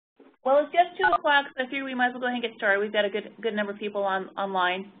Well, it's just 2 o'clock, so I figure we might as well go ahead and get started. We've got a good number of people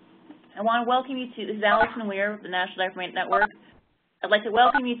online. I want to welcome you to, this is Allison Weir with the National Diaper Network. I'd like to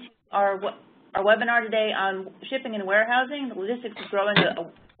welcome you to our webinar today on shipping and warehousing, the logistics of growing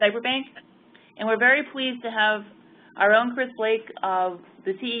a diaper bank. And we're very pleased to have our own Chris Blake,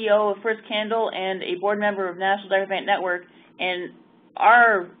 the CEO of First Candle and a board member of National Diaper Network, and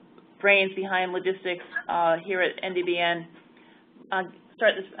our brains behind logistics here at NDBN,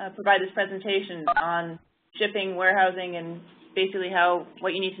 provide this presentation on shipping, warehousing, and basically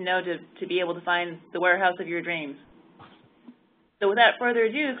what you need to know to be able to find the warehouse of your dreams. So without further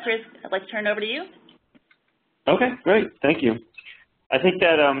ado, Chris, I'd like to turn it over to you. Okay, great, thank you. I think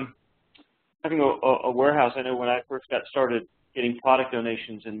that having a warehouse, I know when I first got started getting product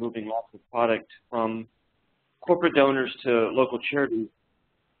donations and moving lots of product from corporate donors to local charities,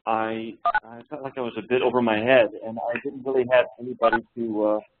 I felt like I was a bit over my head, and I didn't really have anybody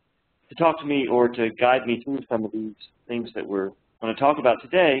to talk to me or to guide me through some of these things that we're going to talk about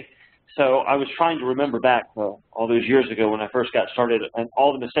today. So I was trying to remember back all those years ago when I first got started and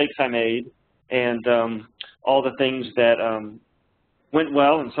all the mistakes I made and all the things that went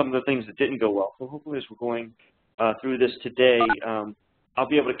well and some of the things that didn't go well. So hopefully as we're going through this today, I'll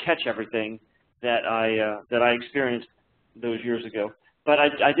be able to catch everything that I experienced those years ago. But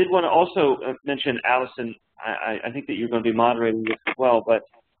I did want to also mention, Allison, I think that you're going to be moderating this as well, but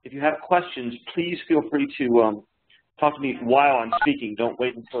if you have questions, please feel free to talk to me while I'm speaking. Don't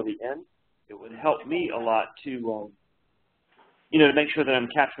wait until the end. It would help me a lot to, to make sure that I'm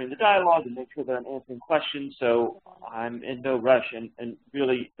capturing the dialogue and make sure that I'm answering questions, so I'm in no rush. And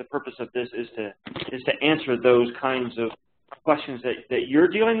really the purpose of this is to answer those kinds of questions that you're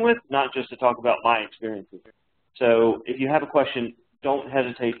dealing with, not just to talk about my experiences. So if you have a question, don't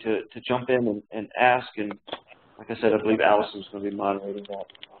hesitate to jump in and ask. And like I said, I believe Allison's going to be moderating that.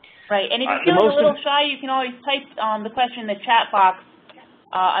 Right, and if you're feeling a little shy, you can always type the question in the chat box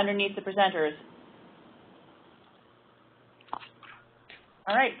underneath the presenters.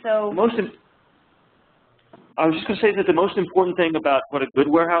 All right, so I was just going to say that the most important thing about what a good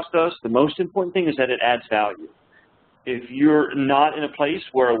warehouse does, the most important thing is that it adds value. If you're not in a place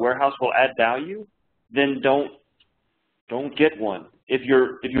where a warehouse will add value, then don't get one. If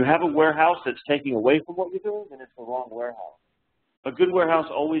you have a warehouse that's taking away from what you're doing, then it's the wrong warehouse. A good warehouse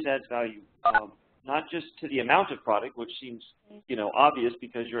always adds value, not just to the amount of product, which seems obvious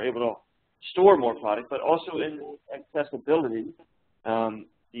because you're able to store more product, but also in accessibility,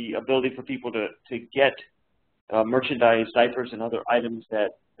 the ability for people to get merchandise, diapers, and other items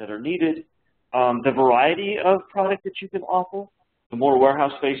that are needed, the variety of product that you can offer. The more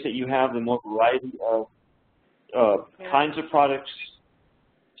warehouse space that you have, the more variety of kinds of products,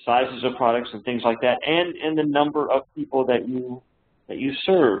 sizes of products, and things like that, and the number of people that you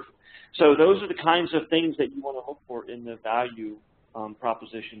serve. So those are the kinds of things that you want to look for in the value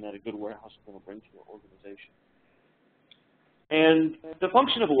proposition that a good warehouse is going to bring to your organization. And the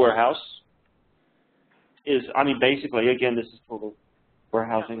function of a warehouse is, basically, again, this is total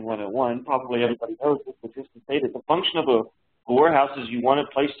warehousing 101. Probably everybody knows this, but just to say that the function of a warehouse is you want a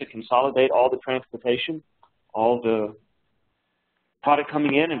place to consolidate all the transportation, all the product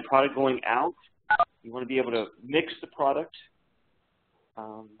coming in and product going out. You want to be able to mix the product,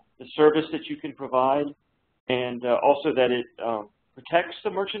 the service that you can provide, and also that it protects the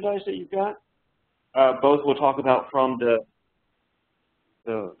merchandise that you've got. Both we'll talk about from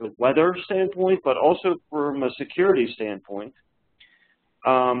the weather standpoint, but also from a security standpoint.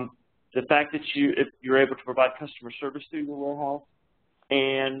 The fact that if you're able to provide customer service through your warehouse,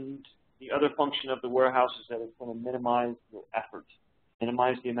 and the other function of the warehouse is that it's going to minimize your effort,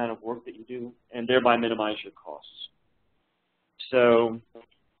 minimize the amount of work that you do, and thereby minimize your costs. So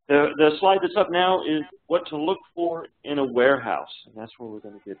the slide that's up now is what to look for in a warehouse, and that's where we're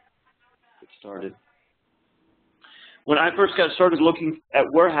going to get started. When I first got started looking at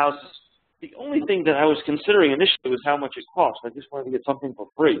warehouses, the only thing that I was considering initially was how much it cost. I just wanted to get something for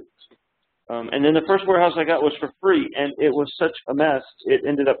free. And then the first warehouse I got was for free, and it was such a mess, it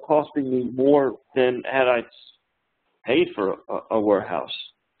ended up costing me more than had I paid for a warehouse.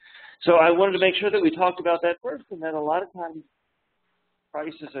 So I wanted to make sure that we talked about that first, and that a lot of times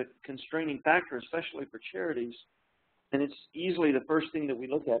price is a constraining factor, especially for charities, and it's easily the first thing that we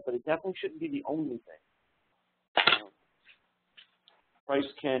look at, but it definitely shouldn't be the only thing. Price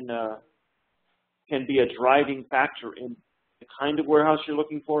can be a driving factor in the kind of warehouse you're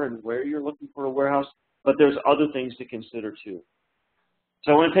looking for and where you're looking for a warehouse, but there's other things to consider too.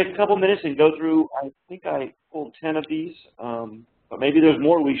 So I want to take a couple minutes and go through, I think I pulled 10 of these, but maybe there's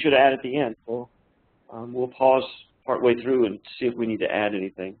more we should add at the end. So we'll pause partway through and see if we need to add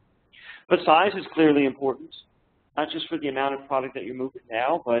anything. But size is clearly important, not just for the amount of product that you're moving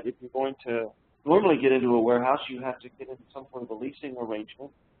now, but if you're going to normally get into a warehouse, you have to get into some sort of a leasing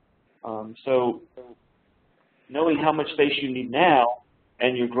arrangement. So knowing how much space you need now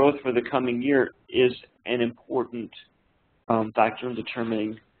and your growth for the coming year is an important factor in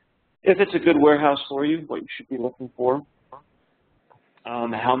determining if it's a good warehouse for you, what you should be looking for,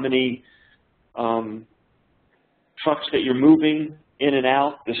 how many trucks that you're moving in and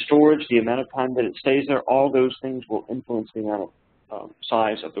out, the storage, the amount of time that it stays there, all those things will influence the amount of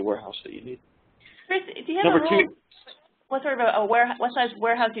size of the warehouse that you need. Chris, do you have a rule? What sort of what size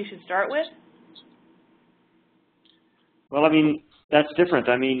warehouse you should start with? Well, I mean, that's different.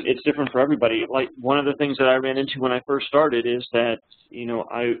 I mean, it's different for everybody. Like, one of the things that I ran into when I first started is that, you know,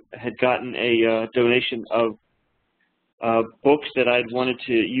 I had gotten a donation of books that I'd wanted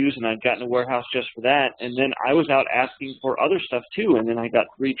to use, and I'd gotten a warehouse just for that. And then I was out asking for other stuff too, and then I got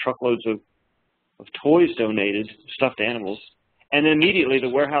 3 truckloads of toys donated, stuffed animals. And then immediately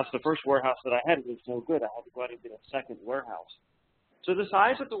the first warehouse that I had was no good. I had to go out and get a second warehouse. So the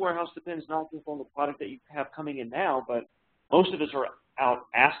size of the warehouse depends not just on the product that you have coming in now, but most of us are out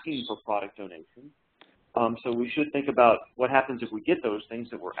asking for product donations. So we should think about what happens if we get those things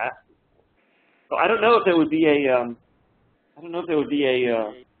that we're asking for. So I don't know if there would be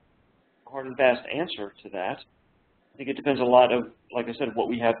a hard and fast answer to that. I think it depends a lot of, like I said, what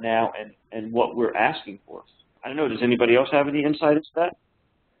we have now and what we're asking for. I don't know. Does anybody else have any insight into that?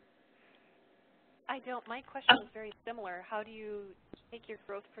 I don't. My question is very similar. How do you take your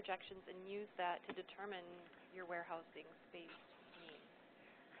growth projections and use that to determine your warehousing space needs?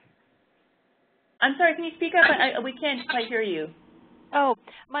 I'm sorry, can you speak up? We can't quite hear you. Oh,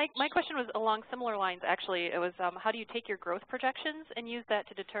 my question was along similar lines, actually. It was how do you take your growth projections and use that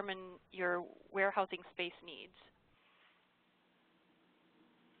to determine your warehousing space needs?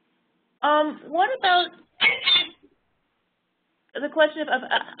 What about the question of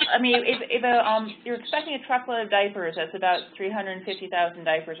I mean, if you're expecting a truckload of diapers, that's about 350,000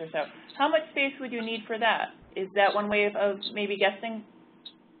 diapers or so. How much space would you need for that? Is that one way of maybe guessing?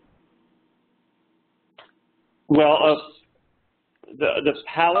 Well, the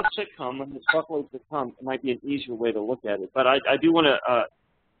pallets that come and the truckloads that come might be an easier way to look at it. But I do want to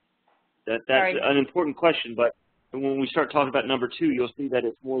that's an important question. But when we start talking about number 2, you'll see that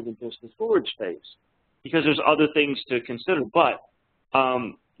it's more than just the storage space, because there's other things to consider. But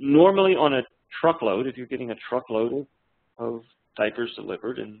normally on a truckload, if you're getting a truckload of diapers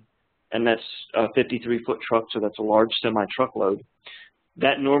delivered, and that's a 53-foot truck, so that's a large semi-truckload,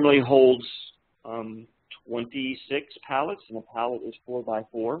 that normally holds 26 pallets, and a pallet is 4 by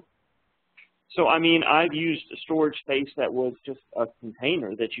 4. So, I mean, I've used a storage space that was just a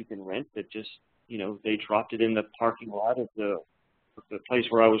container that you can rent, that just, you know, they dropped it in the parking lot of the place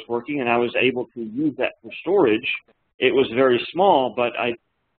where I was working, and I was able to use that for storage. It was very small, but I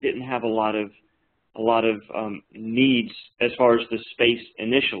didn't have a lot of needs as far as the space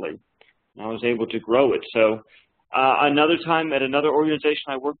initially. And I was able to grow it. So another time at another organization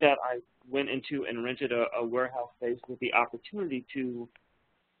I worked at, I went into and rented a warehouse space with the opportunity to,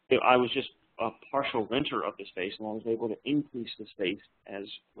 I was just a partial renter of the space, and I was able to increase the space as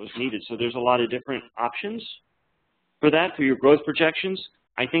was needed. So there's a lot of different options for that, for your growth projections.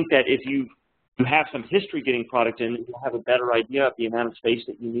 I think that if you have some history getting product in, you'll have a better idea of the amount of space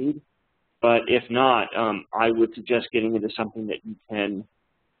that you need. But if not, I would suggest getting into something that you can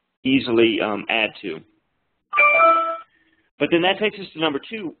easily add to. But then that takes us to number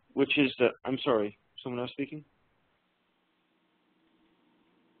 2, which is the, I'm sorry, someone else speaking?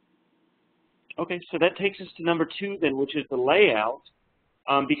 Okay, so that takes us to number 2 then, which is the layout.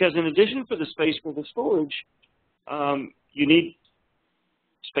 Because in addition for the space for the storage, you need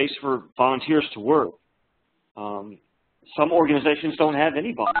space for volunteers to work. Some organizations don't have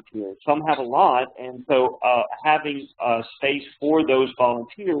any volunteers. Some have a lot, and so having a space for those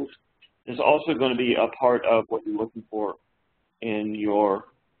volunteers is also going to be a part of what you're looking for in your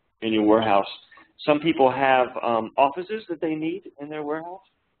warehouse. Some people have offices that they need in their warehouse.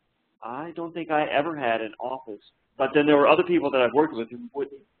 I don't think I ever had an office, but then there were other people that I've worked with who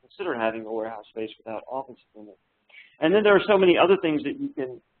wouldn't consider having a warehouse space without offices in it. And then there are so many other things that you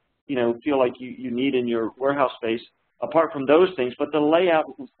can, you know, feel like you need in your warehouse space apart from those things, but the layout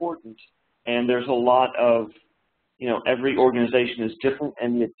is important, and there's a lot of, you know, every organization is different,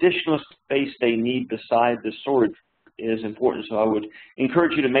 and the additional space they need beside the storage is important. So I would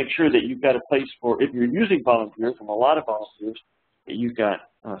encourage you to make sure that you've got a place for, if you're using volunteers, and a lot of volunteers, that you've got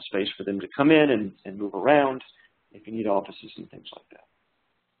space for them to come in and move around if you need offices and things like that.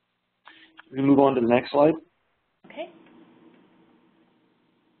 We can move on to the next slide. Okay.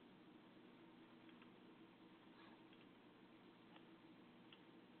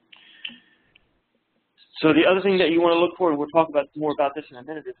 So the other thing that you want to look for, and we'll talk about more about this in a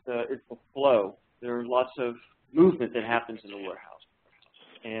minute, is the flow. There are lots of movement that happens in the warehouse.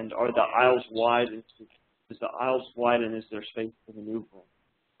 And are the aisles wide? Is the aisles wide, and is there space for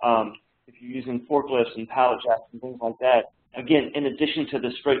maneuvering? If you're using forklifts and pallet jacks and things like that, again, in addition to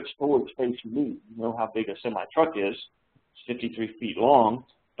the straight storage space you need, you know how big a semi-truck is. It's 53 feet long.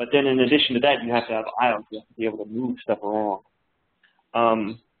 But then in addition to that, you have to have aisles. You have to be able to move stuff around.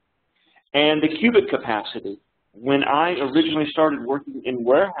 And the cubic capacity. When I originally started working in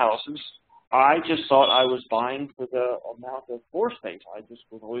warehouses, I just thought I was buying for the amount of floor space. I just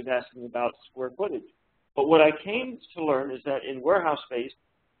was always asking about square footage. But what I came to learn is that in warehouse space,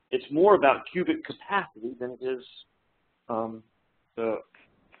 it's more about cubic capacity than it is the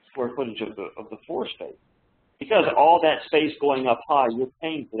square footage of the floor space. Because all that space going up high, you're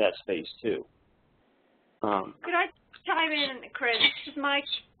paying for that space too. Could I chime in, Chris? This is Mike,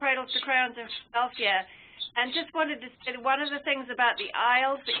 Cradles to Crowns of Philadelphia. And just wanted to say one of the things about the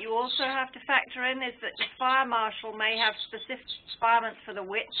aisles that you also have to factor in is that the fire marshal may have specific requirements for the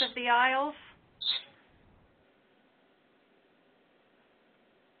width of the aisles.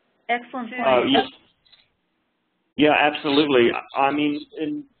 Excellent point. Yeah, absolutely. I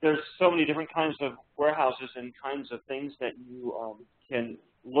mean, there's so many different kinds of warehouses and kinds of things that you can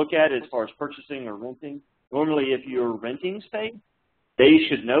look at as far as purchasing or renting. Normally, if you're renting space, they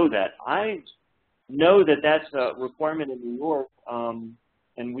should know that. I know that that's a requirement in New York,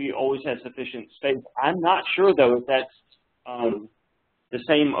 and we always had sufficient space. I'm not sure, though, if that's the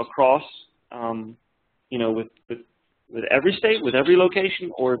same across, you know, with every state, with every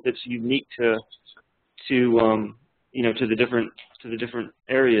location, or if it's unique to you know, to the different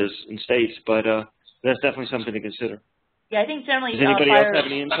areas and states. But that's definitely something to consider. Yeah, I think generally. Does anybody else have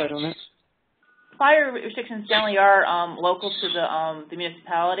any insight on this? Fire restrictions generally are local to the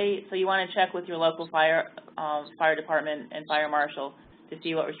municipality, so you want to check with your local fire department and fire marshal to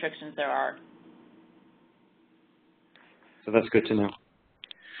see what restrictions there are. So that's good to know.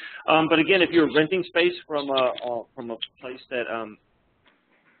 But again, if you're renting space from a place that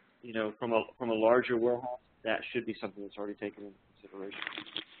you know, from a larger warehouse, that should be something that's already taken into consideration.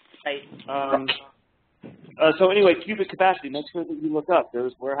 Right. So anyway, cubic capacity, make sure that you look up.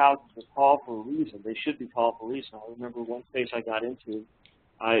 Those warehouses are tall for a reason. They should be tall for a reason. I remember one space I got into,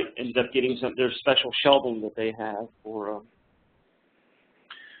 I ended up getting there's special shelving that they have for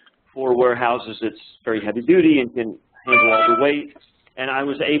warehouses. It's very heavy duty and can handle all the weight. And I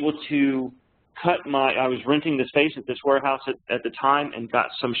was able to I was renting the space at this warehouse at the time and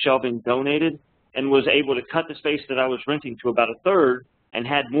got some shelving donated and was able to cut the space that I was renting to about a third and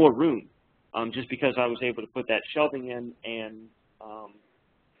had more room. Just because I was able to put that shelving in and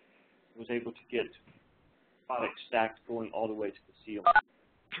was able to get product stacked going all the way to the ceiling.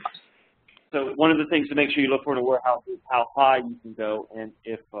 So one of the things to make sure you look for in a warehouse is how high you can go and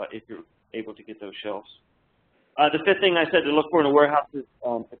if you're able to get those shelves. The fifth thing I said to look for in a warehouse is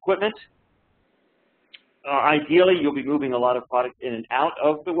equipment. Ideally, you'll be moving a lot of product in and out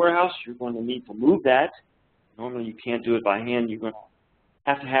of the warehouse. You're going to need to move that. Normally, you can't do it by hand. You're going to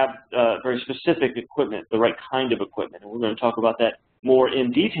have very specific equipment, the right kind of equipment. And we're going to talk about that more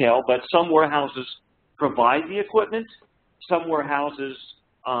in detail. But some warehouses provide the equipment. Some warehouses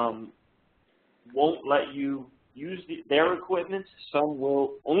won't let you use their equipment. Some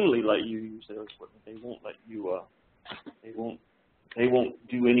will only let you use their equipment. They won't let you. They won't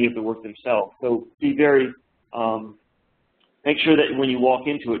do any of the work themselves. So be very. Make sure that when you walk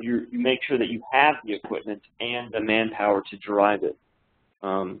into it, you make sure that you have the equipment and the manpower to drive it.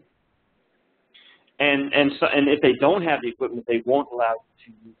 And if they don't have the equipment, they won't allow you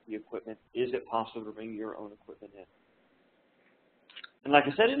to use the equipment. Is it possible to bring your own equipment in? And like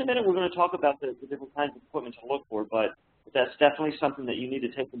I said, in a minute, we're going to talk about the different kinds of equipment to look for, but that's definitely something that you need to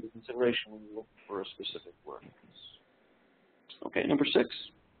take into consideration when you're looking for a specific warehouse. Okay, number 6.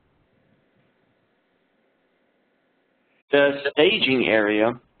 The staging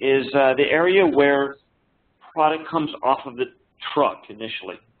area is the area where product comes off of the truck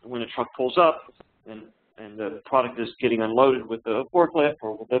initially. When a truck pulls up and the product is getting unloaded with the forklift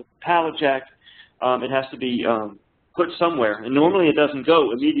or with the pallet jack, it has to be put somewhere. And normally it doesn't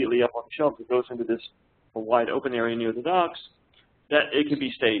go immediately up on the shelf. It goes into this wide open area near the docks that it can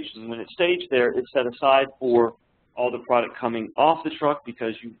be staged. And when it's staged there, it's set aside for all the product coming off the truck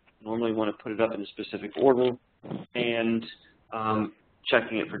because you normally want to put it up in a specific order and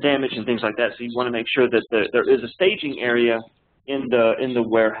checking it for damage and things like that. So you want to make sure that there is a staging area in the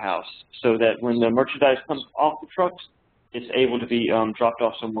warehouse so that when the merchandise comes off the trucks, it's able to be dropped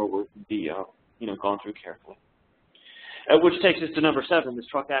off somewhere where it can be gone through carefully. Which takes us to number 7, this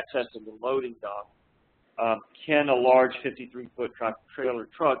truck access and the loading dock. can a large 53-foot tractor-trailer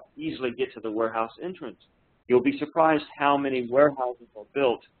truck easily get to the warehouse entrance? You'll be surprised how many warehouses are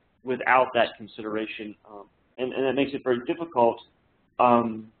built without that consideration, and that makes it very difficult.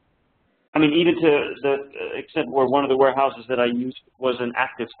 I mean, even to except where one of the warehouses that I used was an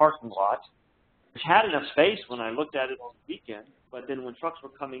active parking lot, which had enough space when I looked at it on the weekend, but then when trucks were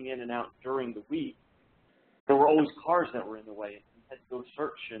coming in and out during the week, there were always cars that were in the way. You had to go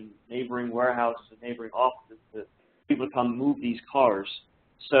search in neighboring warehouses and neighboring offices to people to come move these cars.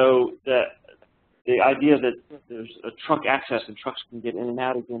 So the idea that there's a truck access and trucks can get in and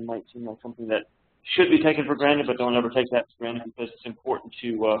out again might seem like something that should be taken for granted, but don't ever take that for granted because it's important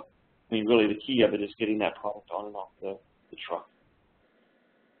to, I mean, really the key of it is getting that product on and off the truck.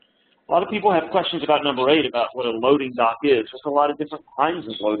 A lot of people have questions about number 8, about what a loading dock is. There's a lot of different kinds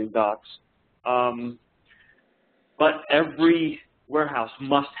of loading docks. But every warehouse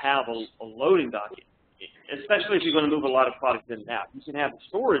must have a loading dock, especially if you're going to move a lot of product in and out. You can have a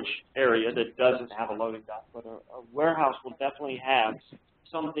storage area that doesn't have a loading dock, but a warehouse will definitely have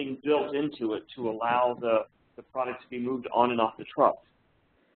something built into it to allow the product to be moved on and off the truck.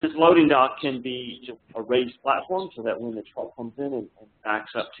 This loading dock can be just a raised platform so that when the truck comes in and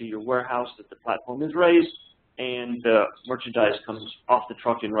backs up to your warehouse, that the platform is raised and the merchandise comes off the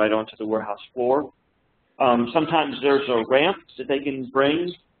truck and right onto the warehouse floor. Sometimes there's a ramp that they can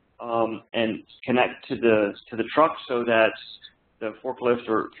bring and connect to the truck so that the forklift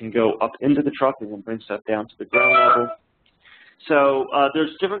can go up into the truck and then bring stuff down to the ground level. So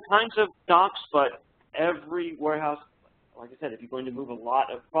there's different kinds of docks, but every warehouse, like I said, if you're going to move a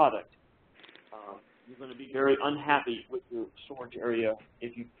lot of product, you're going to be very unhappy with your storage area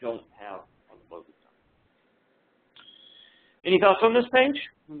if you don't have a loading dock. Any thoughts on this page?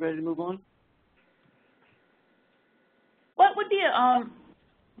 Are we ready to move on? What would be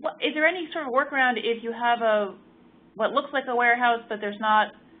is there any sort of workaround if you have what looks like a warehouse, but there's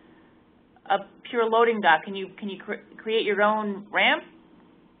not a pure loading dock? Can you create your own ramp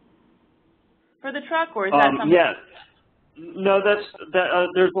for the truck, or is that something? Yes. No,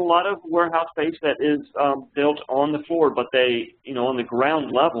 there's a lot of warehouse space that is built on the floor, but they, on the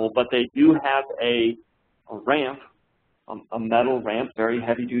ground level, but they do have a ramp, a metal ramp, very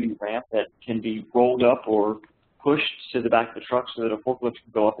heavy-duty ramp that can be rolled up or pushed to the back of the truck so that a forklift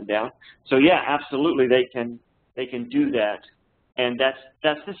can go up and down. So yeah, absolutely, they can do that, and that's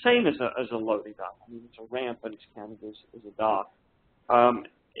the same as a loading dock. I mean, it's a ramp, but it's counted as a dock.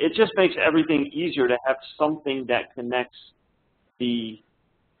 It just makes everything easier to have something that connects the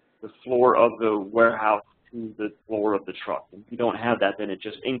floor of the warehouse to the floor of the truck. And if you don't have that, then it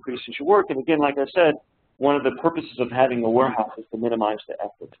just increases your work. And again, like I said, one of the purposes of having a warehouse is to minimize the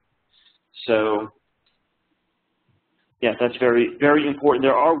effort. So yeah, that's very, very important.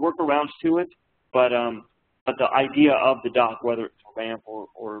 There are workarounds to it, but the idea of the dock, whether it's a ramp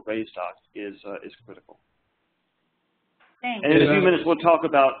or a raised dock, is critical. Thanks. And in a few minutes, we'll talk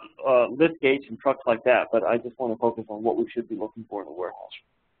about lift gates and trucks like that, but I just want to focus on what we should be looking for in a warehouse.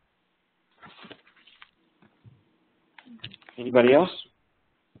 Anybody else?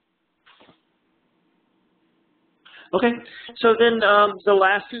 Okay, so then the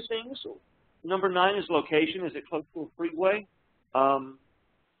last two things. Number 9 is location. Is it close to a freeway?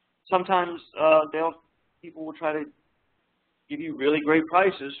 Sometimes people will try to give you really great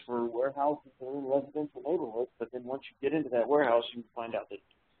prices for warehouses in residential neighborhoods, but then once you get into that warehouse, you find out that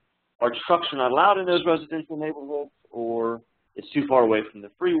our trucks are not allowed in those residential neighborhoods, or it's too far away from the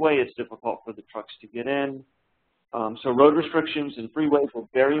freeway, it's difficult for the trucks to get in. So road restrictions and freeways are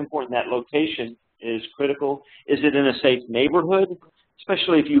very important. That location is critical. Is it in a safe neighborhood?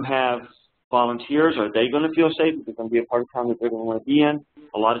 Especially if you have volunteers, are they going to feel safe? Is it going to be a part of town that they're going to want to be in?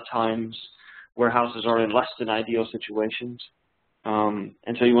 A lot of times, warehouses are in less than ideal situations.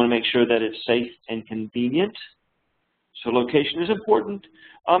 And so you want to make sure that it's safe and convenient. So location is important.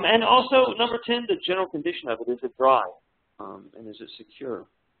 And also, number 10, the general condition of it. Is it dry? And is it secure?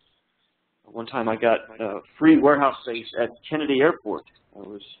 One time I got free warehouse space at Kennedy Airport. I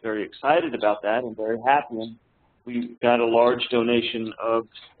was very excited about that and very happy. And we got a large donation of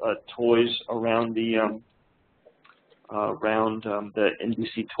toys around the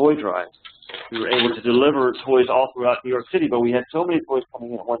NBC toy drive. We were able to deliver toys all throughout New York City, but we had so many toys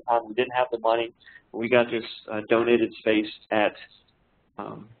coming in at one time, we didn't have the money. We got this donated space at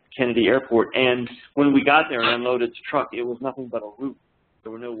Kennedy Airport, and when we got there and unloaded the truck, it was nothing but a roof.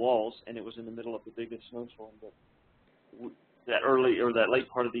 There were no walls, and it was in the middle of the biggest snowstorm that late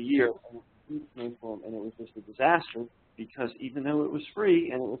part of the year. It was a huge snowstorm, and it was just a disaster because even though it was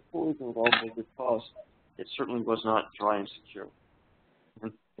free and it was toys and it was all for a good cause, it certainly was not dry and secure.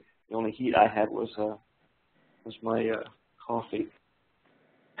 The only heat I had was was my coffee.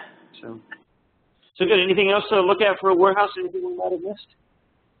 So good. Anything else to look at for a warehouse? Anything we might have missed?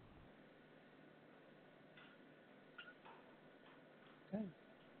 Okay.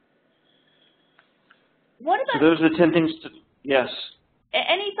 What about, so those are the 10 things to, yes.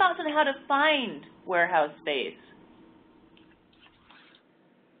 Any thoughts on how to find warehouse space?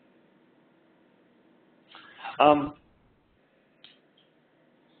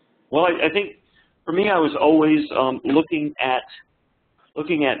 Well, I think for me, I was always looking at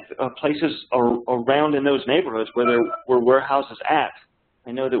places around in those neighborhoods where there were warehouses at.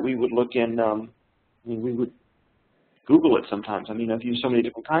 I know that we would look in, we would Google it sometimes. I mean, I've used so many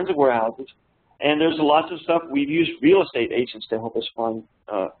different kinds of warehouses, and there's lots of stuff. We've used real estate agents to help us find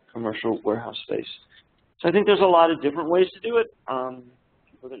commercial warehouse space. So I think there's a lot of different ways to do it.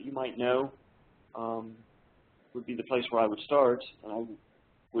 People that you might know would be the place where I would start, and I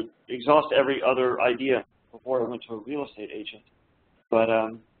would exhaust every other idea before I went to a real estate agent. But I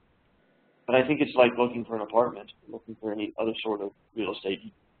think it's like looking for an apartment, looking for any other sort of real estate.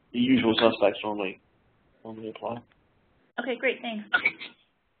 The usual suspects normally apply. Okay, great, thanks.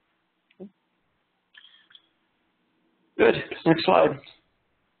 Good. Next slide.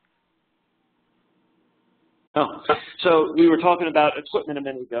 Oh, so we were talking about equipment a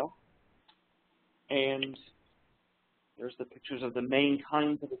minute ago, and there's the pictures of the main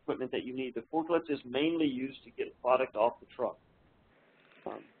kinds of equipment that you need. The forklift is mainly used to get product off the truck.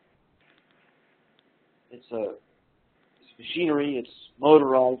 It's machinery, it's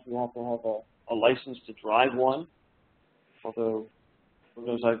motorized. You have to have a license to drive one, although for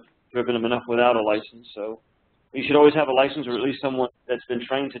those I've driven them enough without a license. So you should always have a license, or at least someone that's been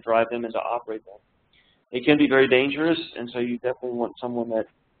trained to drive them and to operate them. They can be very dangerous, and so you definitely want someone that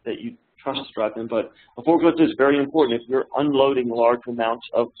you trust to drive them. But a forklift is very important if you're unloading large amounts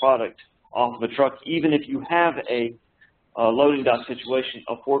of product off of a truck. Even if you have a loading dock situation,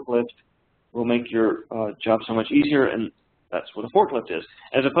 a forklift will make your job so much easier, and that's what a forklift is.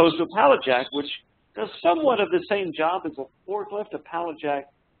 As opposed to a pallet jack, which does somewhat of the same job as a forklift. A pallet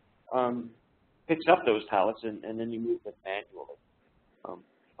jack picks up those pallets, and then you move them manually.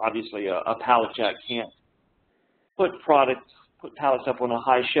 Obviously, a pallet jack can't put pallets up on a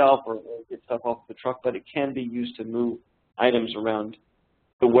high shelf or get stuff off the truck, but it can be used to move items around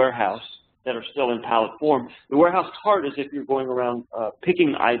the warehouse that are still in pallet form. The warehouse cart is if you're going around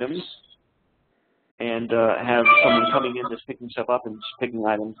picking items and have someone coming in just picking stuff up and just picking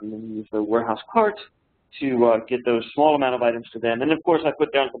items, and then you use the warehouse cart to get those small amount of items to them. And of course, I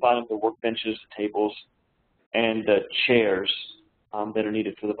put down at the bottom the workbenches, tables, and chairs that are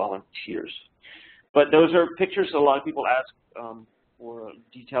needed for the volunteers. But those are pictures. A lot of people ask for a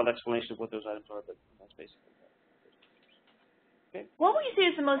detailed explanation of what those items are, but that's basically that. Okay. What would you say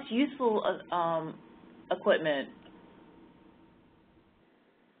is the most useful equipment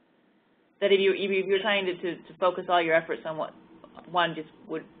that if you're trying to focus all your efforts on what one just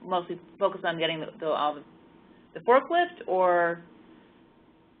would mostly focus on getting the forklift, or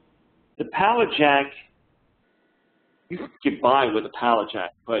the pallet jack? You can get by with a pallet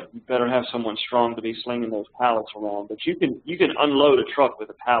jack, but you better have someone strong to be slinging those pallets around. But you can unload a truck with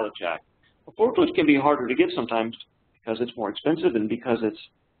a pallet jack. A forklift can be harder to get sometimes because it's more expensive, and because it's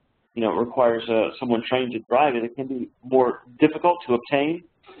it requires someone trained to drive it. It can be more difficult to obtain,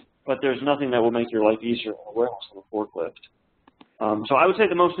 but there's nothing that will make your life easier in a warehouse than a forklift. So I would say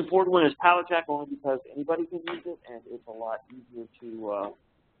the most important one is pallet jack, only because anybody can use it, and it's a lot easier to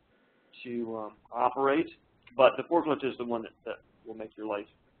operate. But the forklift is the one that will make your life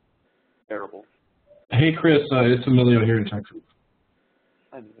bearable. Hey, Chris, it's Emilio here in Texas.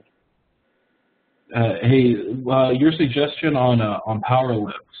 Hi, Emilio. Hey, your suggestion on power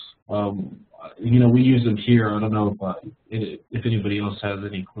lifts. We use them here. I don't know if anybody else has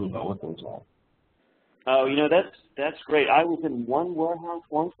any clue about what those are. Oh, that's great. I was in one warehouse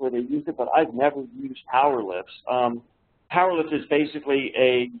once where they used it, but I've never used power lifts. Power lift is basically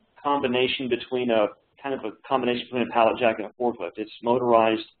a combination between a pallet jack and a forklift. It's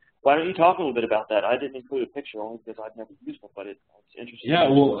motorized. Why don't you talk a little bit about that? I didn't include a picture only because I've never used it, but it's interesting. Yeah,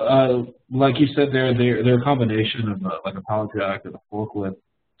 well, like you said, they're a combination of like a pallet jack and a forklift.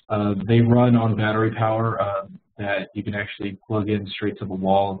 They run on battery power that you can actually plug in straight to the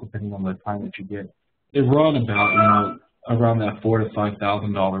wall, depending on the time that you get. They run about around that $4,000 to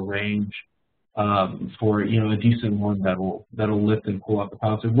 $5,000 range for a decent one that'll lift and pull out the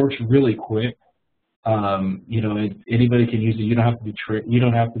pallets. It works really quick. Anybody can use it. You don't have to be you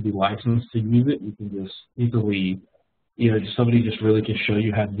don't have to be licensed to use it. You can just easily, somebody just really can show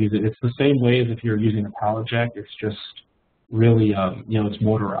you how to use it. It's the same way as if you're using a pallet jack. It's just really, it's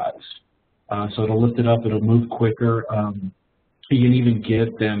motorized. So it'll lift it up, it'll move quicker. You can even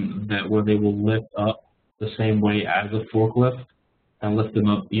get them that where they will lift up the same way as a forklift and lift them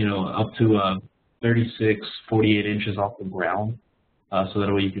up, up to 36, 48 inches off the ground. So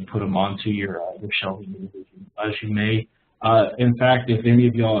that way you can put them onto your shelving as you may. In fact, if any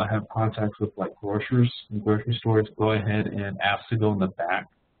of y'all have contacts with like grocers and grocery stores, go ahead and ask to go in the back.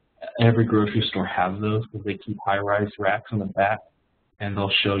 Every grocery store has those because they keep high-rise racks in the back, and they'll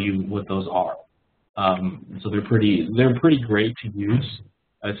show you what those are. So they're pretty great to use.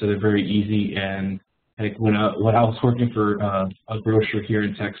 So they're very easy. And like when I was working for a grocer here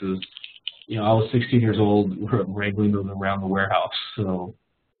in Texas, I was 16 years old wrangling those around the warehouse. So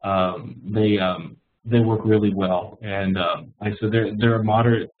they work really well. And like I said, they're a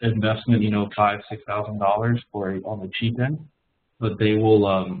moderate investment, $5,000–6,000 on the cheap end, but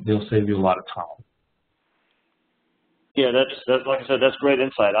they'll save you a lot of time. Yeah, that's like I said, that's great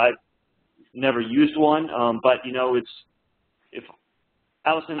insight. I've never used one, but if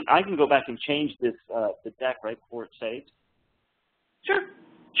Allison, I can go back and change this the deck right before it saves. Sure.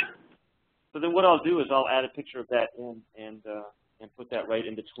 So then what I'll do is I'll add a picture of that in and put that right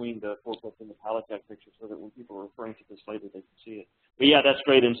in between the forklift and the pallet jack picture so that when people are referring to this later, they can see it. But yeah, that's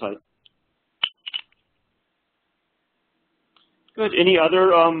great insight. Good. Any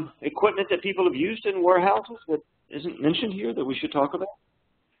other equipment that people have used in warehouses that isn't mentioned here that we should talk about?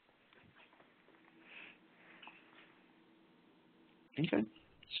 Okay.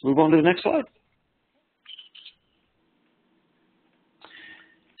 Let's move on to the next slide.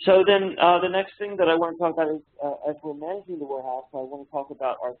 So then the next thing that I want to talk about is as we're managing the warehouse, I want to talk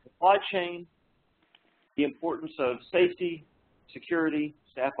about our supply chain, the importance of safety, security,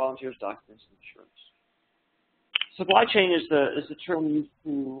 staff, volunteers, documents, and insurance. Supply chain is the term used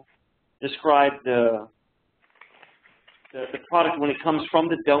to describe the product when it comes from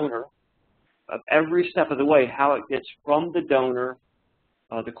the donor, of every step of the way, how it gets from the donor,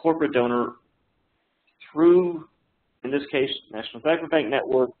 the corporate donor, through, in this case, National Diaper Bank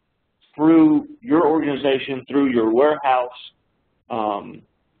Network, through your organization, through your warehouse,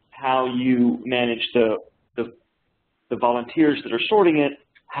 how you manage the volunteers that are sorting it,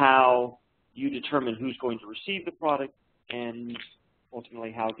 how you determine who's going to receive the product, and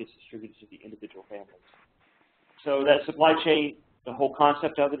ultimately how it gets distributed to the individual families. So that supply chain, the whole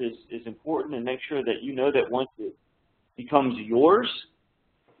concept of it is important, and make sure that you know that once it becomes yours,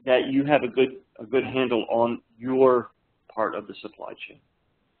 that you have a good handle on your part of the supply chain.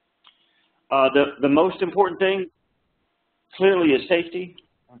 The most important thing clearly is safety.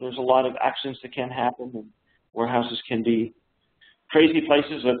 There's a lot of accidents that can happen, and warehouses can be crazy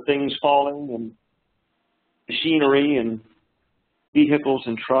places of things falling and machinery and vehicles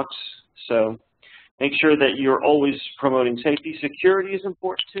and trucks. So make sure that you're always promoting safety. Security is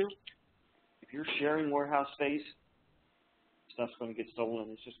important too. If you're sharing warehouse space, stuff's going to get stolen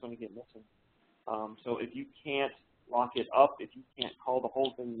and it's just going to get missing. So if you can't lock it up, if you can't call the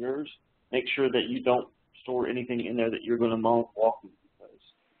whole thing yours, make sure that you don't store anything in there that you're going to mow walking,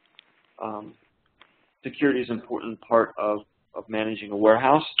 because security is an important part of managing a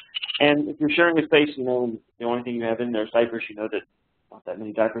warehouse. And if you're sharing a space, the only thing you have in there is diapers, that not that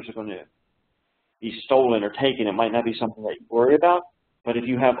many diapers are going to be stolen or taken. It might not be something that you worry about, but if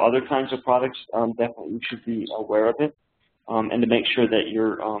you have other kinds of products, definitely you should be aware of it, and to make sure that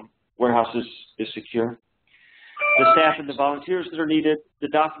your warehouse is secure. The staff and the volunteers that are needed, the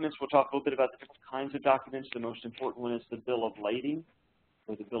documents, we'll talk a little bit about the different kinds of documents. The most important one is the bill of lading,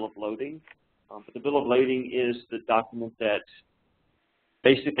 or the bill of loading. But the bill of lading is the document that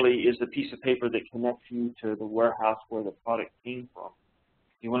basically is the piece of paper that connects you to the warehouse where the product came from.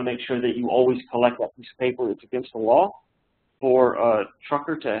 You want to make sure that you always collect that piece of paper. It's against the law for a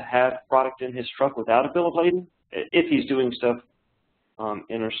trucker to have product in his truck without a bill of lading, if he's doing stuff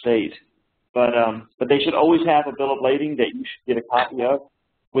interstate. But they should always have a bill of lading that you should get a copy of,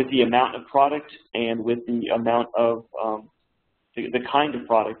 with the amount of product and with the amount of the kind of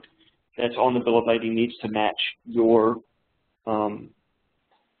product that's on the bill of lading needs to match your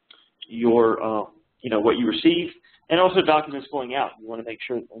what you receive, and also documents going out. You want to make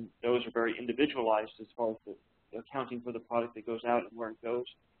sure that those are very individualized as far as the accounting for the product that goes out and where it goes.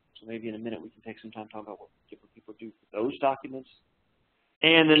 So maybe in a minute we can take some time to talk about what different people do for those documents.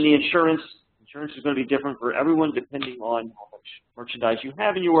 And then the insurance. Insurance is going to be different for everyone depending on how much merchandise you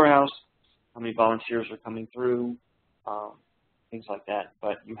have in your warehouse, how many volunteers are coming through, things like that.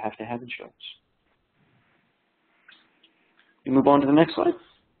 But you have to have insurance. You move on to the next slide.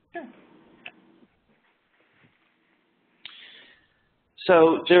 Sure.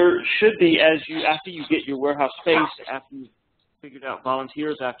 So there should be, after you get your warehouse space, after you figured out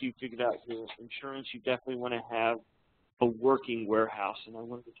volunteers, after you figured out your insurance, you definitely want to have a working warehouse. And I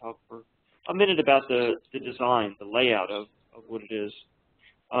wanted to talk for a minute about the design, the layout of what it is.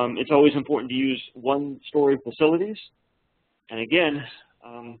 It's always important to use one-story facilities. And again,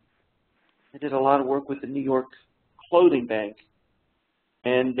 I did a lot of work with the New York Clothing Bank.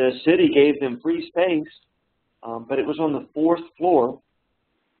 And the city gave them free space, but it was on the 4th floor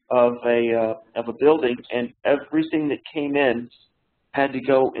of a building, and everything that came in had to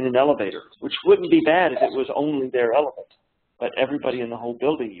go in an elevator, which wouldn't be bad if it was only their elevator. But everybody in the whole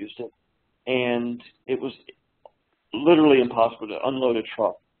building used it, and it was literally impossible to unload a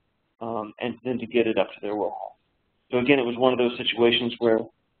truck and then to get it up to their warehouse. So again, it was one of those situations where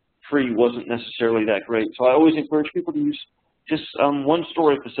free wasn't necessarily that great. So I always encourage people to use just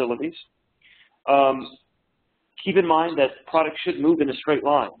one-story facilities. Keep in mind that products should move in a straight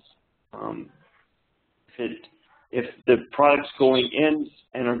line. If the product's going in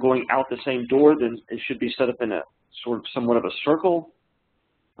and are going out the same door, then it should be set up in a sort of somewhat of a circle.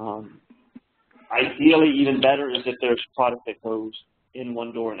 Ideally, even better is if there's product that goes in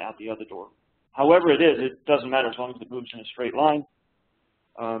one door and out the other door. However it is, it doesn't matter as long as it moves in a straight line.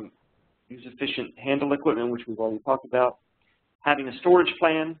 Use efficient handle equipment, which we've already talked about. Having a storage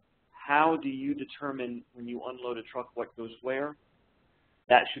plan. How do you determine when you unload a truck what goes where?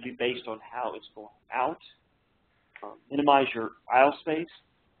 That should be based on how it's going out. Minimize your aisle space,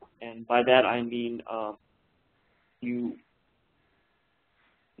 and by that I mean the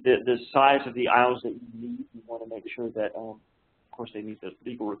size of the aisles that you need. You want to make sure that, of course, they meet the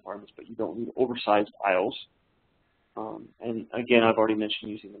legal requirements, but you don't need oversized aisles. And again, I've already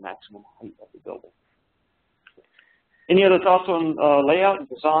mentioned using the maximum height of the building. Any other thoughts on layout and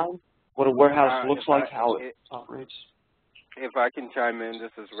design? What a warehouse looks like, how it operates? If I can chime in,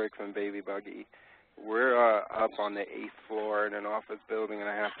 this is Rick from Baby Buggy. We're up on the 8th floor in an office building, and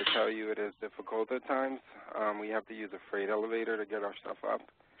I have to tell you it is difficult at times. We have to use a freight elevator to get our stuff up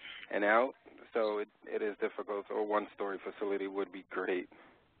and out, so it is difficult. So a one-story facility would be great.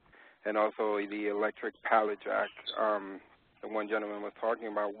 And also the electric pallet jack, the one gentleman was talking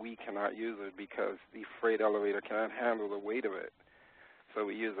about, we cannot use it because the freight elevator cannot handle the weight of it. So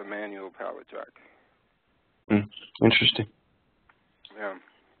we use a manual pallet jack. Interesting. Yeah.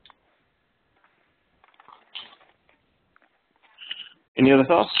 Any other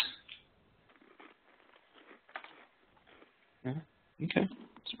thoughts? Yeah. Okay.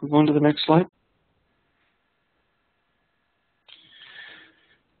 Let's move on to the next slide.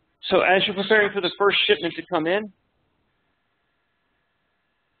 So as you're preparing for the first shipment to come in,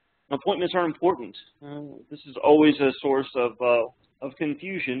 appointments are important. This is always a source of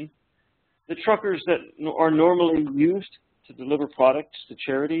confusion. The truckers that are normally used to deliver products to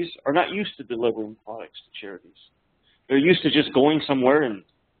charities are not used to delivering products to charities. They're used to just going somewhere and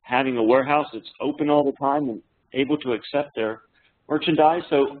having a warehouse that's open all the time and able to accept their merchandise.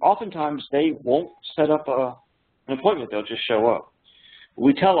 So oftentimes they won't set up an appointment. They'll just show up.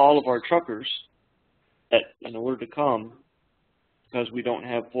 We tell all of our truckers that in order to come, because we don't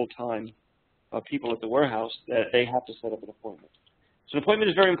have full-time people at the warehouse, that they have to set up an appointment. So an appointment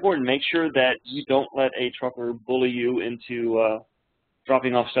is very important. Make sure that you don't let a trucker bully you into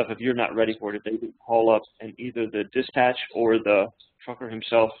dropping off stuff if you're not ready for it. If they call up and either the dispatch or the trucker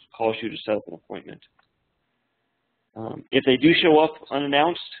himself calls you to set up an appointment. If they do show up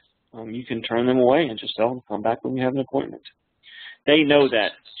unannounced, you can turn them away and just tell them, come back when you have an appointment. They know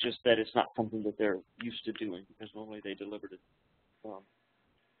that, it's just that it's not something that they're used to doing because normally they deliver to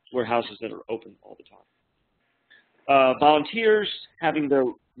warehouses that are open all the time. Volunteers, having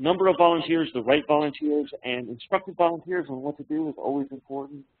the number of volunteers, the right volunteers, and instructed volunteers on what to do is always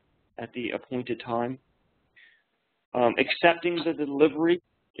important at the appointed time. Accepting the delivery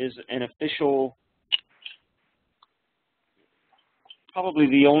is an official, probably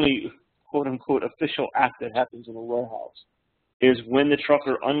the only quote-unquote official act that happens in a warehouse is when the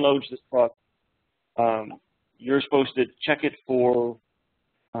trucker unloads the truck, you're supposed to check it for,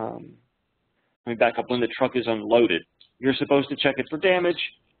 let me back up, when the truck is unloaded. You're supposed to check it for damage,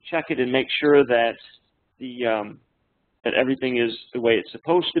 check it and make sure that that everything is the way it's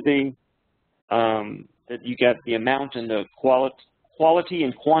supposed to be, that you get the amount and the quality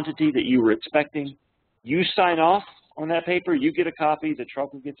and quantity that you were expecting. You sign off on that paper, you get a copy, the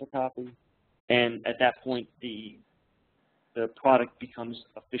trucker gets a copy, and at that point the product becomes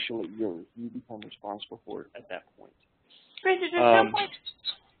officially yours. You become responsible for it at that point. Chris, is there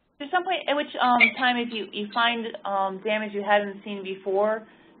some point at which time if you find damage you hadn't seen before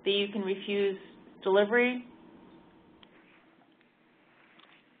that you can refuse delivery?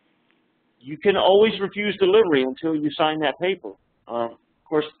 you can always refuse delivery until you sign that paper. Of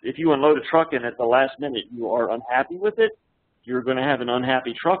course, if you unload a truck and at the last minute you are unhappy with it, you're going to have an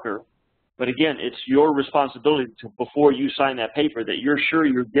unhappy trucker. But again, it's your responsibility to, before you sign that paper, that you're sure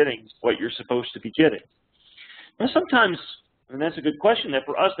you're getting what you're supposed to be getting. Now sometimes, and that's a good question, that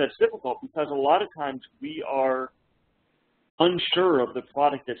for us that's difficult because a lot of times we are unsure of the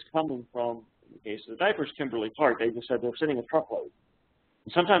product that's coming from, in the case of the diapers, Kimberly-Clark. They just said they're sending a truckload.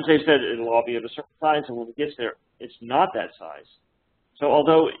 And sometimes they said it'll all be of a certain size, and when it gets there, it's not that size. So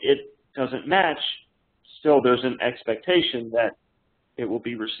although it doesn't match, still there's an expectation that it will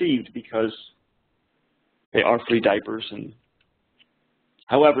be received because they are free diapers. And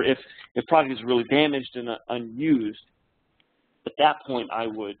however, if product is really damaged and unused, at that point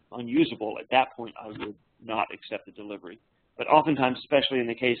unusable, at that point I would not accept the delivery. But oftentimes, especially in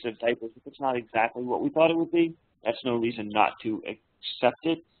the case of diapers, if it's not exactly what we thought it would be, that's no reason not to accept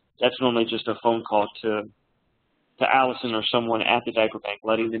it. That's normally just a phone call to Allison or someone at the diaper bank,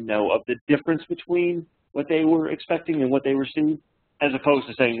 letting them know of the difference between what they were expecting and what they received, as opposed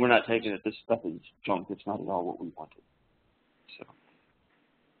to saying, we're not taking it, this stuff is junk, it's not at all what we wanted. So,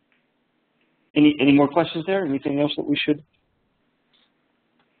 any more questions there? Anything else that we should?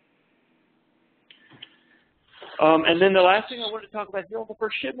 And then the last thing I wanted to talk about here on the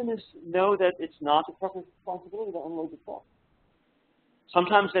first shipment is know that it's not the trucker's responsibility to unload the truck.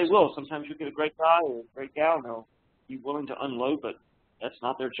 Sometimes they will. Sometimes you get a great guy or a great gal and they'll be willing to unload, but that's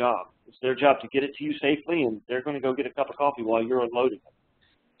not their job. It's their job to get it to you safely, and they're going to go get a cup of coffee while you're unloading it.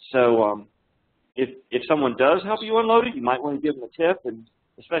 So if someone does help you unload it, you might want to give them a tip, and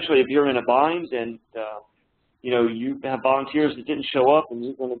especially if you're in a bind and you have volunteers that didn't show up and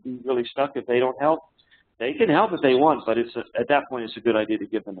you're going to be really stuck if they don't help. They can help if they want, but at that point it's a good idea to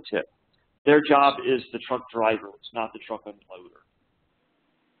give them a tip. Their job is the truck driver. It's not the truck unloader.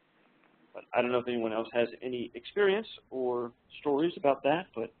 But I don't know if anyone else has any experience or stories about that,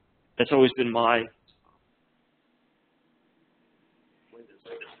 but that's always been my way to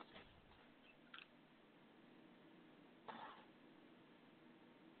say it.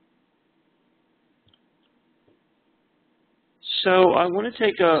 So I want to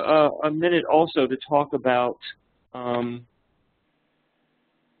take a minute also to talk about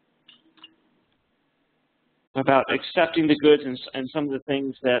accepting the goods and some of the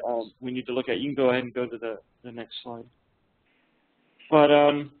things that we need to look at. You can go ahead and go to the next slide. But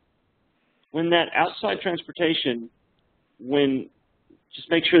when that outside transportation, just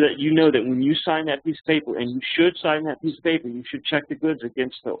make sure that you know that when you sign that piece of paper, and you should sign that piece of paper, you should check the goods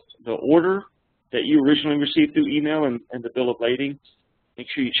against the order that you originally received through email and the bill of lading. Make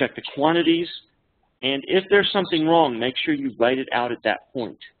sure you check the quantities. And if there's something wrong, make sure you write it out at that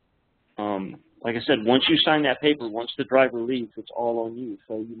point. Like I said, once you sign that paper, once the driver leaves, it's all on you.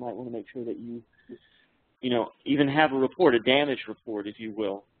 So you might want to make sure that you even have a report, a damage report, if you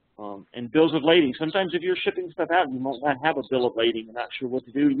will. And bills of lading. Sometimes if you're shipping stuff out, you might not have a bill of lading. You're not sure what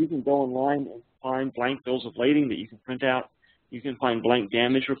to do. You can go online and find blank bills of lading that you can print out. You can find blank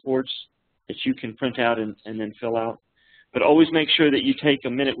damage reports that you can print out and then fill out. But always make sure that you take a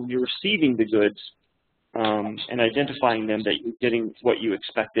minute when you're receiving the goods and identifying them, that you're getting what you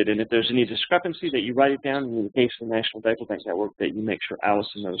expected. And if there's any discrepancy, that you write it down. And in the case of the National Diaper Bank Network, that you make sure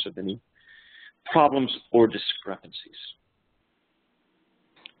Allison knows of any problems or discrepancies.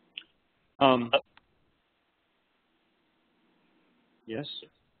 Yes?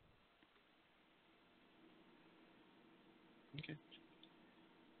 Okay.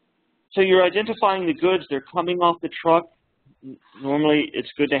 So you're identifying the goods. They're coming off the truck. Normally, it's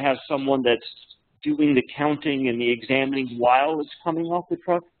good to have someone that's doing the counting and the examining while it's coming off the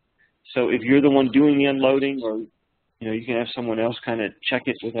truck. So if you're the one doing the unloading, or you can have someone else kind of check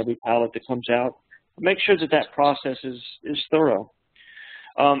it with every pallet that comes out. Make sure that that process is thorough.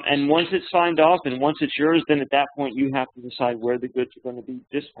 And once it's signed off and once it's yours, then at that point you have to decide where the goods are going to be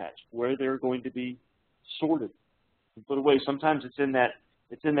dispatched, where they're going to be sorted and put away. Sometimes it's in that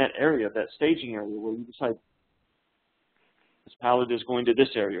area, that staging area, where you decide this pallet is going to this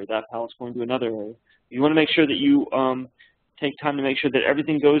area, or that pallet's going to another area. You want to make sure that you take time to make sure that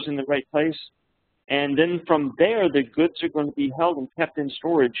everything goes in the right place. And then from there, the goods are going to be held and kept in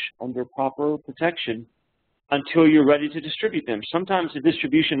storage under proper protection until you're ready to distribute them. Sometimes the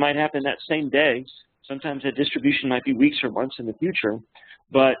distribution might happen that same day. Sometimes that distribution might be weeks or months in the future.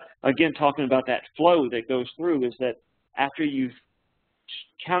 But again, talking about that flow that goes through, is that after you've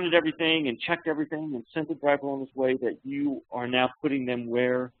counted everything and checked everything and sent the driver on his way, that you are now putting them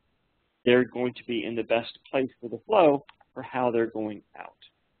where they're going to be in the best place for the flow for how they're going out.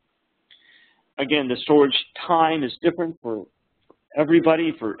 Again, the storage time is different for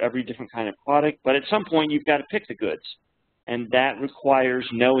everybody for every different kind of product, but at some point you've got to pick the goods, and that requires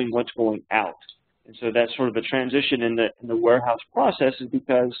knowing what's going out. And so that's sort of the transition in the warehouse process, is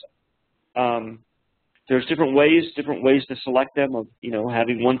because there's different ways to select them, of, you know,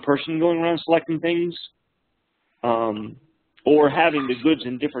 having one person going around selecting things, or having the goods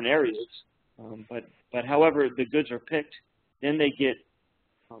in different areas. But however the goods are picked, then they get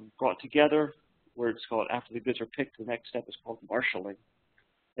brought together, where it's called, after the goods are picked, the next step is called marshaling.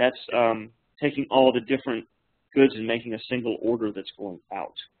 That's taking all the different goods and making a single order that's going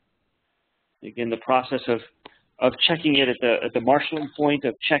out. Again, the process of checking it at the marshaling point,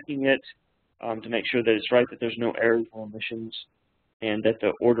 of checking it to make sure that it's right, that there's no errors or omissions, and that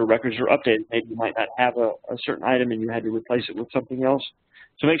the order records are updated. Maybe you might not have a certain item and you had to replace it with something else.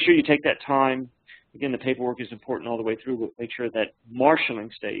 So make sure you take that time. Again, the paperwork is important all the way through, but make sure that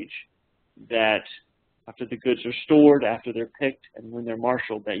marshaling stage, that after the goods are stored, after they're picked, and when they're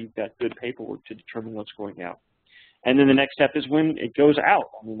marshaled, that you've got good paperwork to determine what's going out. And then the next step is when it goes out.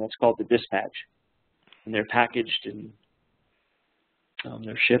 I mean, that's called the dispatch. And they're packaged, and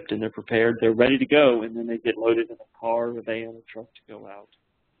they're shipped, and they're prepared. They're ready to go, and then they get loaded in a car, a van, a truck to go out.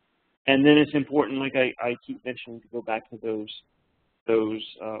 And then it's important, like I keep mentioning, to go back to those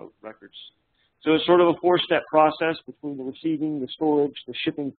records. So it's sort of a four-step process between the receiving, the storage, the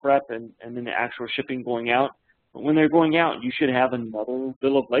shipping prep, and then the actual shipping going out. But when they're going out, you should have another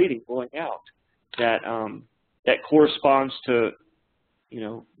bill of lading going out that corresponds to, you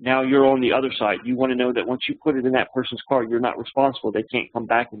know, now you're on the other side. You want to know that once you put it in that person's car, you're not responsible. They can't come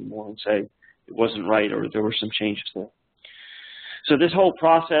back anymore and say it wasn't right or there were some changes there. So this whole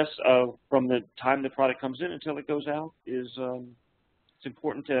process of from the time the product comes in until it goes out is it's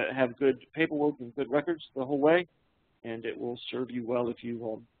important to have good paperwork and good records the whole way, and it will serve you well if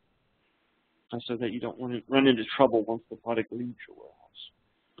you so that you don't want to run into trouble once the product leaves your warehouse.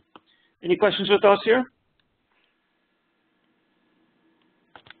 Any questions or thoughts here?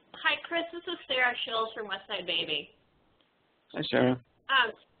 Hi, Chris. This is Sarah Schills from Westside Baby. Hi, Sarah.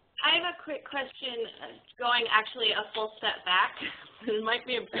 I have a quick question, going actually a full step back. It might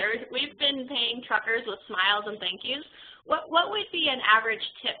be embarrassing. We've been paying truckers with smiles and thank yous. What would be an average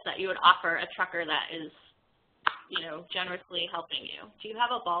tip that you would offer a trucker that is, you know, generously helping you? Do you have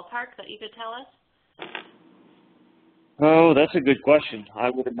a ballpark that you could tell us? Oh, that's a good question.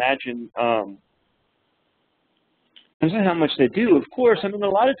 I would imagine depends on how much they do. Of course, I mean, a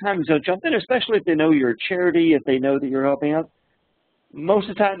lot of times they'll jump in, especially if they know you're a charity, if they know that you're helping out. Most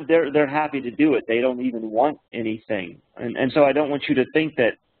of the time, they're happy to do it. They don't even want anything. And so I don't want you to think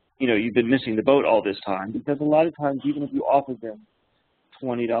that, you know, you've been missing the boat all this time, because a lot of times, even if you offer them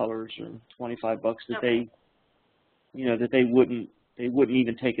 $20 or $25 that they, you know, that they wouldn't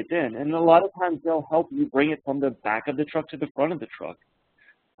even take it then. And a lot of times they'll help you bring it from the back of the truck to the front of the truck.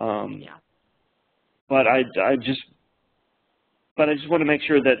 But I just want to make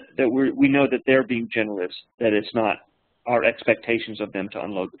sure that we know that they're being generous, that it's not our expectations of them to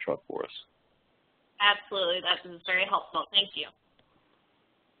unload the truck for us. Absolutely. That is very helpful. Thank you.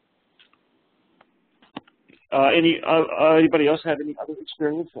 Anybody else have any other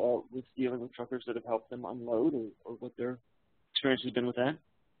experience with dealing with truckers that have helped them unload, or what their experience has been with that?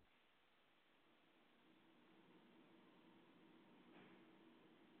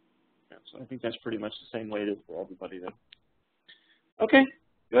 Yeah, so I think that's pretty much the same way it is for everybody then. Okay,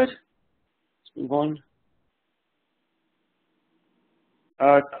 good. Let's move on.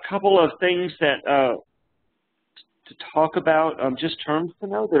 A couple of things that to talk about, just terms to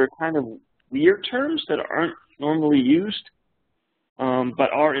know that are kind of weird terms that aren't normally used,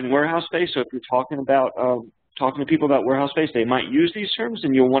 but are in warehouse space. So if you're talking to people about warehouse space, they might use these terms,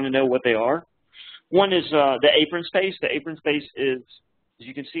 and you'll want to know what they are. One is the apron space. The apron space is, as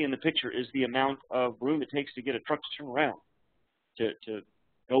you can see in the picture, is the amount of room it takes to get a truck to turn around, to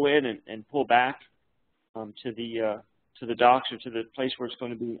go in and pull back to the docks or to the place where it's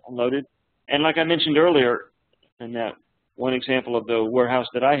going to be unloaded. And like I mentioned earlier, in that one example of the warehouse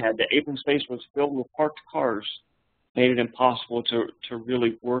that I had, the apron space was filled with parked cars, made it impossible to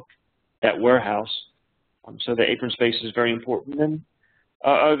really work that warehouse. So the apron space is very important. And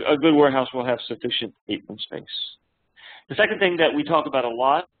a good warehouse will have sufficient apron space. The second thing that we talk about a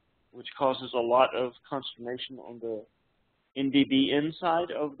lot, which causes a lot of consternation on the NDBN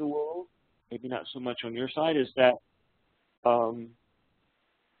side of the world, maybe not so much on your side, is that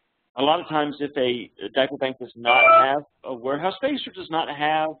a lot of times if a diaper bank does not have a warehouse space or does not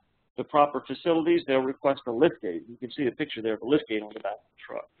have the proper facilities, they'll request a lift gate. You can see the picture there of a lift gate on the back of the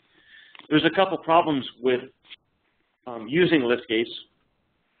truck. There's a couple problems with using lift gates.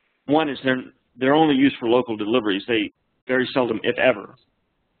 One is they're only used for local deliveries. very seldom, if ever,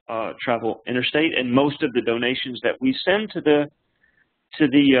 travel interstate, and most of the donations that we send to the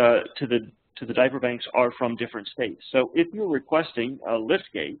diaper banks are from different states. So if you're requesting a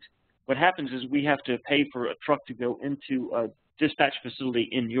liftgate, what happens is we have to pay for a truck to go into a dispatch facility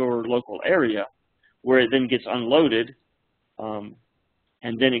in your local area, where it then gets unloaded, and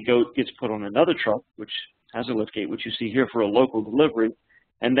then it gets put on another truck, which has a liftgate, which you see here for a local delivery,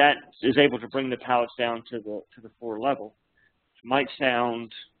 and that is able to bring the pallets down to the floor level. It might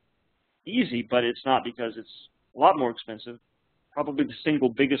sound easy, but it's not, because it's a lot more expensive. Probably the single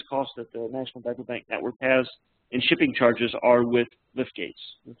biggest cost that the National Diaper Bank Network has in shipping charges are with liftgates,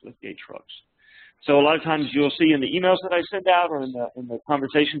 with liftgate trucks. So a lot of times you'll see in the emails that I send out, or in the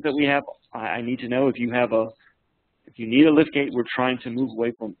conversations that we have, I need to know if you need a liftgate. We're trying to move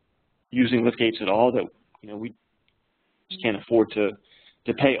away from using liftgates at all. That we just can't afford to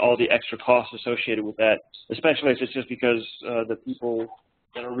pay all the extra costs associated with that, especially if it's just because the people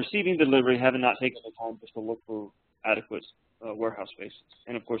that are receiving the delivery have not taken the time just to look for adequate warehouse space.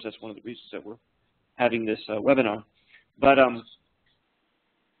 And of course, that's one of the reasons that we're having this webinar. But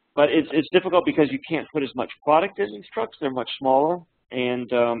it's difficult because you can't put as much product in these trucks. They're much smaller, and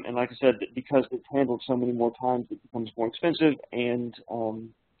like I said, because it's handled so many more times, it becomes more expensive, and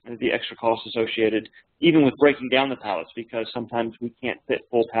the extra costs associated, even with breaking down the pallets, because sometimes we can't fit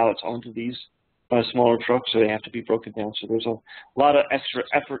full pallets onto these smaller trucks, so they have to be broken down. So there's a lot of extra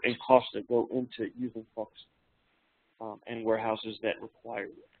effort and costs that go into using trucks and warehouses that require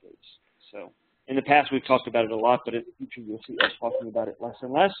liftgates. So in the past, we've talked about it a lot, but in the future, you'll see us talking about it less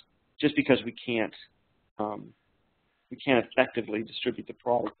and less, just because we can't effectively distribute the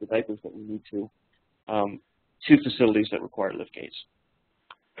product, the diapers that we need to facilities that require liftgates.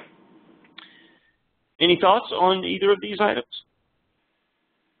 Any thoughts on either of these items?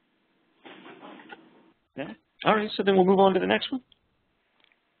 Yeah. All right, so then we'll move on to the next one.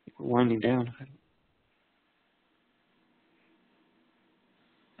 I think we're winding down.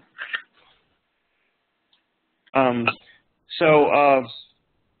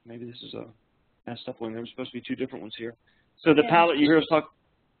 Maybe this is a messed up one. There were supposed to be two different ones here. So the pallet, you hear us talk,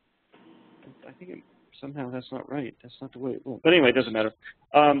 I think somehow that's not right. That's not the way it went. But anyway, it doesn't matter.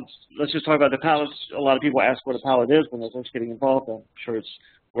 Let's just talk about the pallets. A lot of people ask what a pallet is when they're first getting involved. I'm sure it's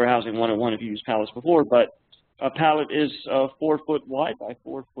warehousing 101 if you used pallets before, but a pallet is 4 foot wide by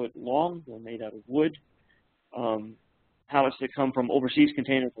 4 foot long. They're made out of wood. Pallets that come from overseas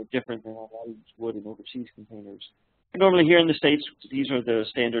containers are different than how I use wood in overseas containers. Normally here in the States, these are the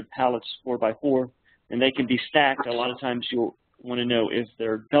standard pallets 4x4, and they can be stacked. A lot of times you'll want to know if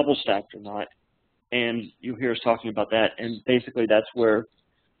they're double stacked or not, and you hear us talking about that. And basically that's where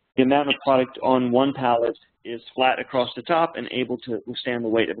the amount of product on one pallet is flat across the top and able to withstand the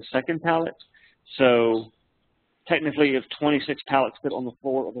weight of a second pallet. So technically, if 26 pallets fit on the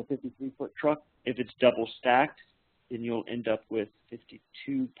floor of a 53-foot truck, if it's double stacked, then you'll end up with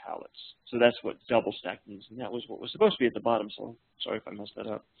 52 pallets. So that's what double stack means, and that was what was supposed to be at the bottom, so sorry if I messed that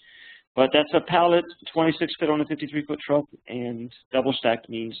up. But that's a pallet, 26 fit on a 53-foot truck, and double stacked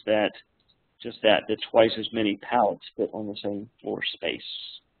means that that twice as many pallets fit on the same floor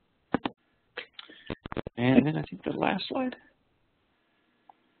space. And then I think the last slide.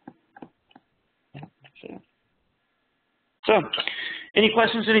 Yeah, that's it. So, any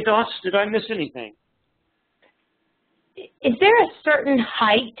questions, any thoughts? Did I miss anything? Is there a certain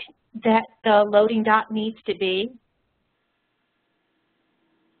height that the loading dock needs to be?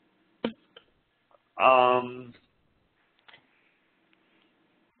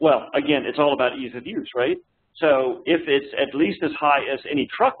 Well, again, it's all about ease of use, right? So if it's at least as high as any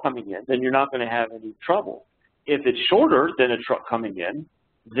truck coming in, then you're not going to have any trouble. If it's shorter than a truck coming in,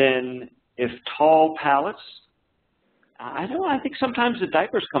 then if tall pallets, I don't know, I think sometimes the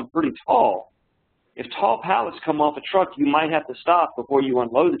diapers come pretty tall. If tall pallets come off a truck, you might have to stop before you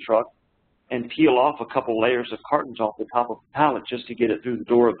unload the truck and peel off a couple layers of cartons off the top of the pallet just to get it through the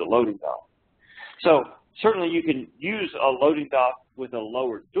door of the loading dock. So certainly you can use a loading dock with a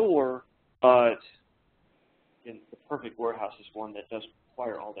lower door, but the perfect warehouse is one that doesn't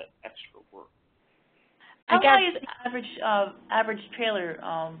require all that extra work. How high is average trailer,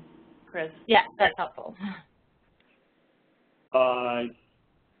 Chris? Yeah, that's helpful.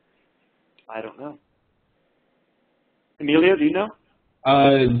 I don't know. Emilio, do you know?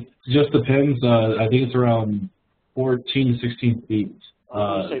 Just depends. I think it's around 14 to 16 feet. I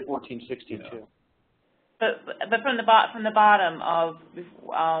was going to say 14, 16 yeah. too. But from the bottom of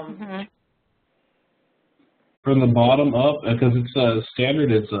From the bottom up, because it's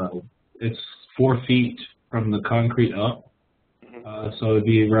standard. It's 4 feet from the concrete up. So it'd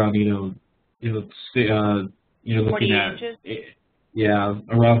be around you're looking at 48 inches? Yeah,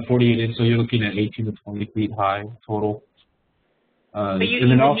 around 48 inches. So you're looking at 18 to 20 feet high total. But you would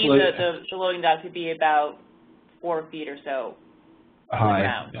need the loading dock to be about 4 feet or so high.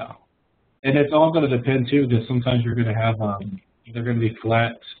 Ground. Yeah, and it's all going to depend too, because sometimes you're going to have they're going to be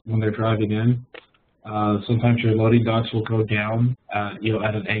flat when they're driving in. Sometimes your loading docks will go down, at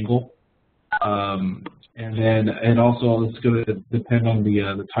an angle. And also it's going to depend on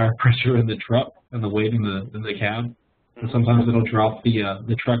the tire pressure in the truck and the weight in the cab. And sometimes it'll drop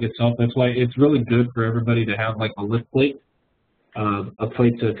the truck itself. That's why it's really good for everybody to have like a lift plate, a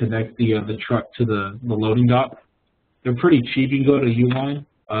plate to connect the truck to the loading dock. They're pretty cheap. You can go to Uline,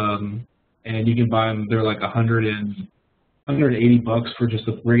 and you can buy them. They're like $180 for just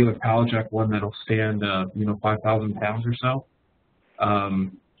a regular pallet jack one that'll stand 5,000 pounds or so.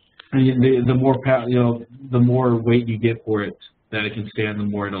 And the more weight you get for it that it can stand, the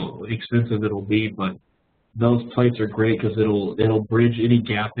more expensive it'll be. But those plates are great because it'll bridge any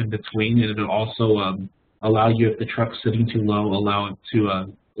gap in between, and it'll also allow you, if the truck's sitting too low, allow it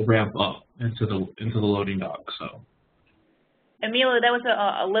to ramp up into the loading dock. So, Emilio, that was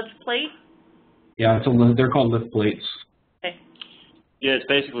a lift plate? Yeah, they're called lift plates. Okay. Yeah, it's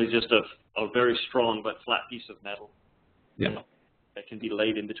basically just a very strong but flat piece of metal. Yeah. That can be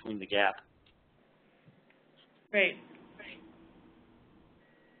laid in between the gap. Great.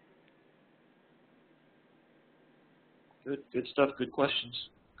 Good stuff. Good questions.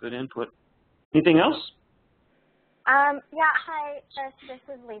 Good input. Anything else? Yeah, hi, this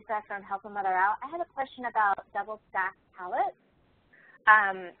is Lisa from Help a Mother Out. I had a question about double stacked pallets,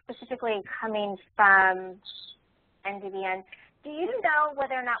 specifically coming from NDBN. Do you know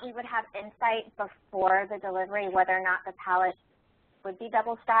whether or not we would have insight before the delivery, whether or not the pallets would be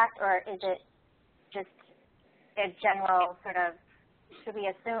double stacked, or is it just a general sort of, should we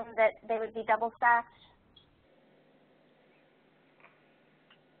assume that they would be double stacked?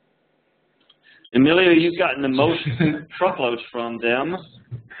 Emilio, you've gotten the most truckloads from them.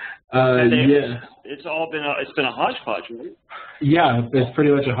 Yeah. It's been a hodgepodge, right? Yeah, it's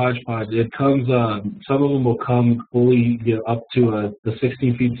pretty much a hodgepodge. It comes, some of them will come fully up to the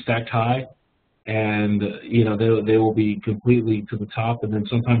 16 feet stacked high, and they will be completely to the top. And then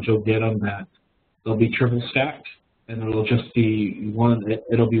sometimes you'll get them that they'll be triple stacked, and it'll just be one.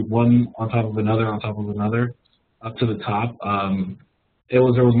 It'll be one on top of another on top of another up to the top. It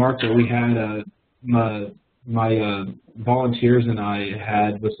was a remark that we had. My volunteers and I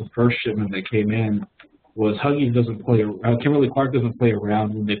had with the first shipment that came in was Kimberly Clark doesn't play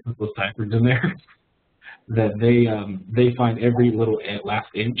around when they put those diapers in there. That they find every little last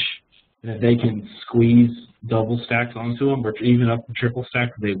inch, and if they can squeeze double stacks onto them or even up to triple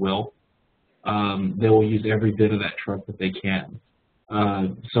stack, they will. They will use every bit of that truck that they can.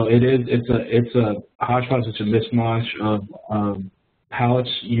 So it's a hodgepodge. It's a mismatch of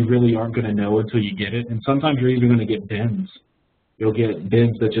pallets. You really aren't going to know until you get it, and sometimes you're even going to get bins. You'll get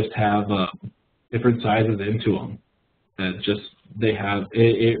bins that just have different sizes into them. That just they have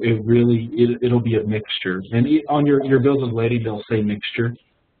it'll be a mixture. And on your bills of lading, they'll say mixture.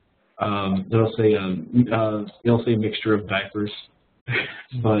 They'll say mixture of diapers,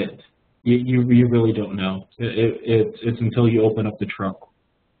 but you really don't know. It's until you open up the truck.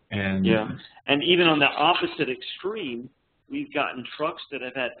 And yeah, and even on the opposite extreme, we've gotten trucks that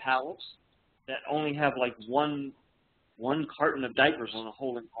have had pallets that only have like one carton of diapers on a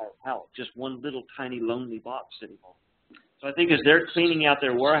whole entire pallet, just one little tiny lonely box sitting on. So I think as they're cleaning out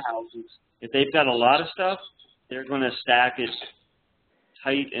their warehouses, if they've got a lot of stuff, they're going to stack it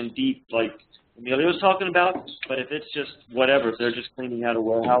tight and deep like Amelia was talking about. But if it's just whatever, if they're just cleaning out a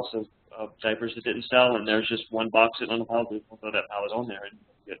warehouse of diapers that didn't sell and there's just one box sitting on the pallet, they'll throw that pallet on there and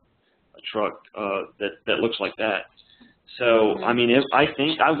get a truck that looks like that. So, I mean, I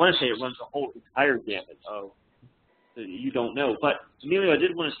want to say it runs the whole entire gamut of you don't know. But, Emilio, I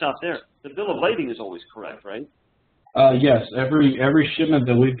did want to stop there. The bill of lading is always correct, right? Yes. Every shipment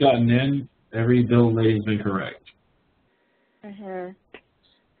that we've gotten in, every bill of lading has been correct. Mm-hmm.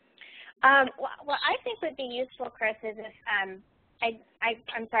 What I think would be useful, Chris, is if I'm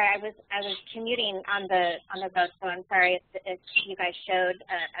sorry, I was commuting on the boat, so I'm sorry if you guys showed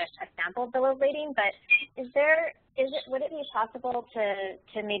a sample bill of lading. But would it be possible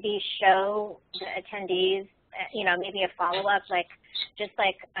to maybe show the attendees, maybe a follow-up, to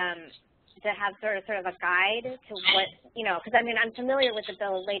have sort of a guide to what, because I mean, I'm familiar with the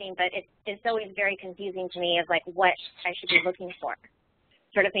bill of lading, but it's always very confusing to me of like what I should be looking for.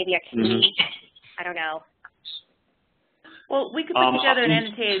 Sort of maybe a key, mm-hmm. I don't know. Well, we could put together an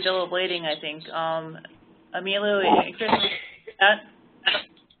annotated bill of lading, I think. Emilio, Chris,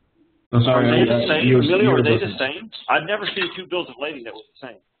 I'm sorry. Are they the same, Amelia, or are they the same? I've never seen two bills of lading that was the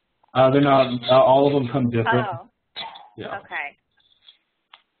same. They're not. All of them come different. Oh. Yeah. Okay.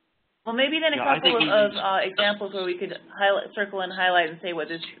 Well, maybe then a couple of examples where we could circle and highlight and say what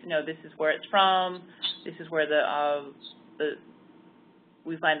this, this is where it's from, this is where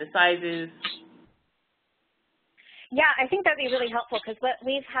we find the sizes. Yeah, I think that'd be really helpful because what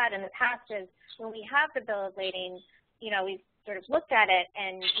we've had in the past is when we have the bill of lading, we've sort of looked at it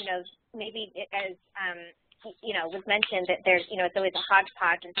and, maybe it, as, was mentioned that there's, it's always a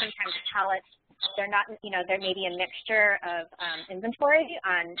hodgepodge and sometimes pallets, they're not, there may be a mixture of inventory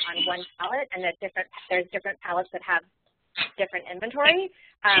on one pallet and there's different pallets that have different inventory.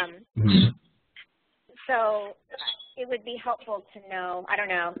 So it would be helpful to know, I don't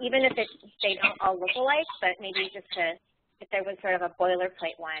know, even if they don't all look alike, but maybe just if there was sort of a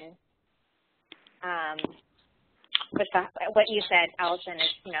boilerplate one. With what you said, Allison,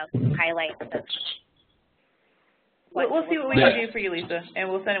 is highlight the. We'll see what we can do for you, Lisa, and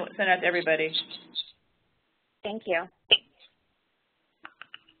we'll send it out to everybody. Thank you.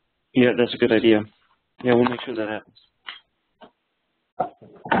 Yeah, that's a good idea. Yeah, we'll make sure that happens.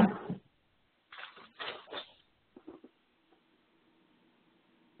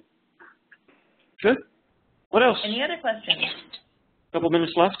 Good. What else? Any other questions? A couple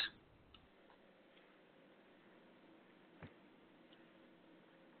minutes left.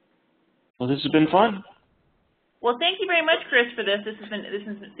 Well, this has been fun. Well, thank you very much, Chris, for this. This has been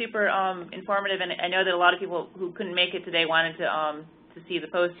super informative, and I know that a lot of people who couldn't make it today wanted to see the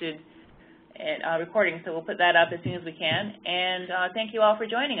posted recording, so we'll put that up as soon as we can. And thank you all for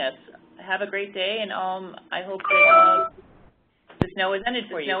joining us. Have a great day, and I hope that the snow has ended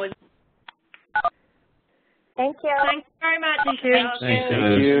for you. Thank you. Thanks very much. Thank you.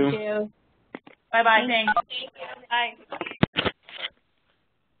 Thank you. Bye-bye. Thanks. Bye.